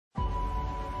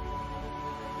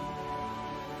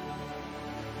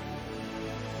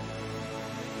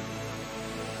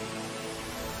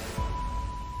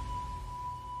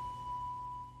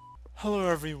Hello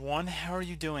everyone, how are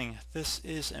you doing? This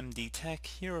is MD Tech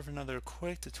here with another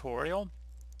quick tutorial.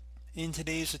 In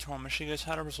today's tutorial, I'm going to show you guys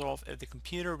how to resolve if the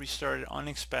computer restarted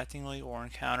unexpectedly or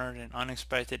encountered an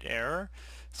unexpected error.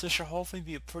 So this should hopefully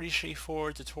be a pretty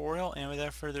straightforward tutorial, and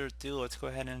without further ado, let's go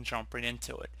ahead and jump right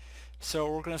into it. So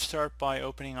we're going to start by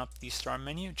opening up the Start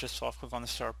menu. Just left click on the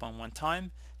Start button one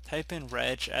time. Type in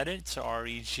regedit, so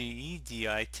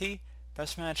regedit.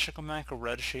 Best match check Mac or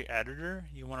Registry editor.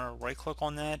 You want to right click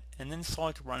on that and then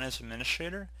select Run as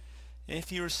Administrator.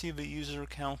 If you receive a user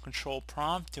account control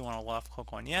prompt, you want to left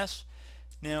click on Yes.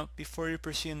 Now, before you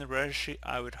proceed in the registry,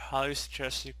 I would highly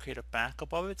suggest you create a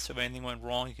backup of it, so if anything went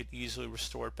wrong, you could easily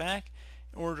restore it back.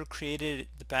 In order to create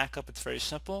the backup, it's very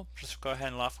simple. Just go ahead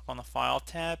and left click on the File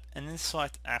tab and then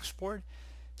select Export.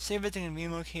 Save it to the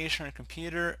convenient location on your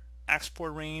computer.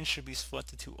 Export range should be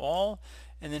selected to all,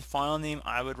 and then file name,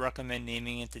 I would recommend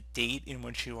naming it the date in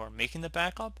which you are making the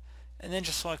backup, and then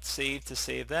just select save to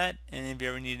save that. And if you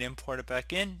ever need to import it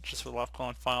back in, just left click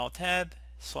on File tab,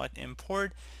 select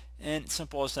import, and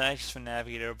simple as that. Just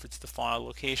navigate over to the file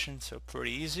location, so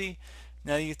pretty easy.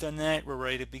 Now that you've done that, we're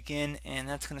ready to begin, and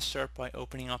that's going to start by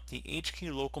opening up the HQ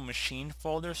local machine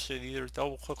folder. So either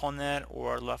double click on that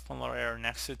or left click on the arrow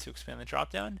next to it to expand the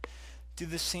drop down. Do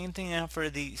the same thing now for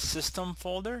the system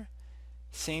folder.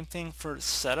 Same thing for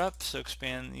setup, so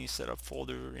expand the setup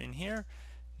folder in here.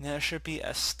 Now there should be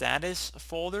a status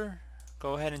folder.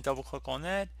 Go ahead and double click on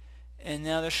that. And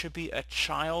now there should be a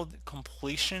child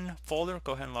completion folder.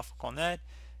 Go ahead and left click on that.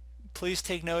 Please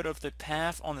take note of the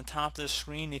path on the top of the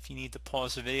screen if you need to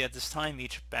pause the video at this time.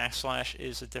 Each backslash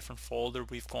is a different folder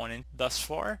we've gone in thus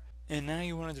far. And now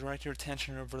you want to direct your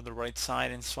attention over to the right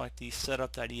side and select the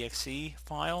setup.exe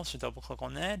file, so double click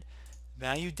on that.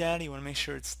 Value data, you want to make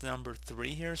sure it's the number 3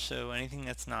 here, so anything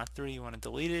that's not 3 you want to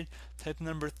delete it. Type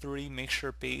number 3, make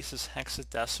sure base is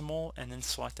hexadecimal, and then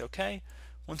select OK.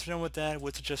 Once you're done with that,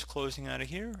 we'll just closing out of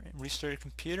here and restart your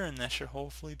computer, and that should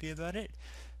hopefully be about it.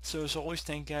 So as always,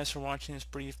 thank you guys for watching this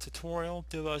brief tutorial.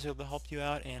 Do I was able to help you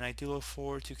out, and I do look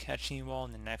forward to catching you all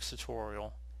in the next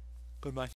tutorial. Goodbye.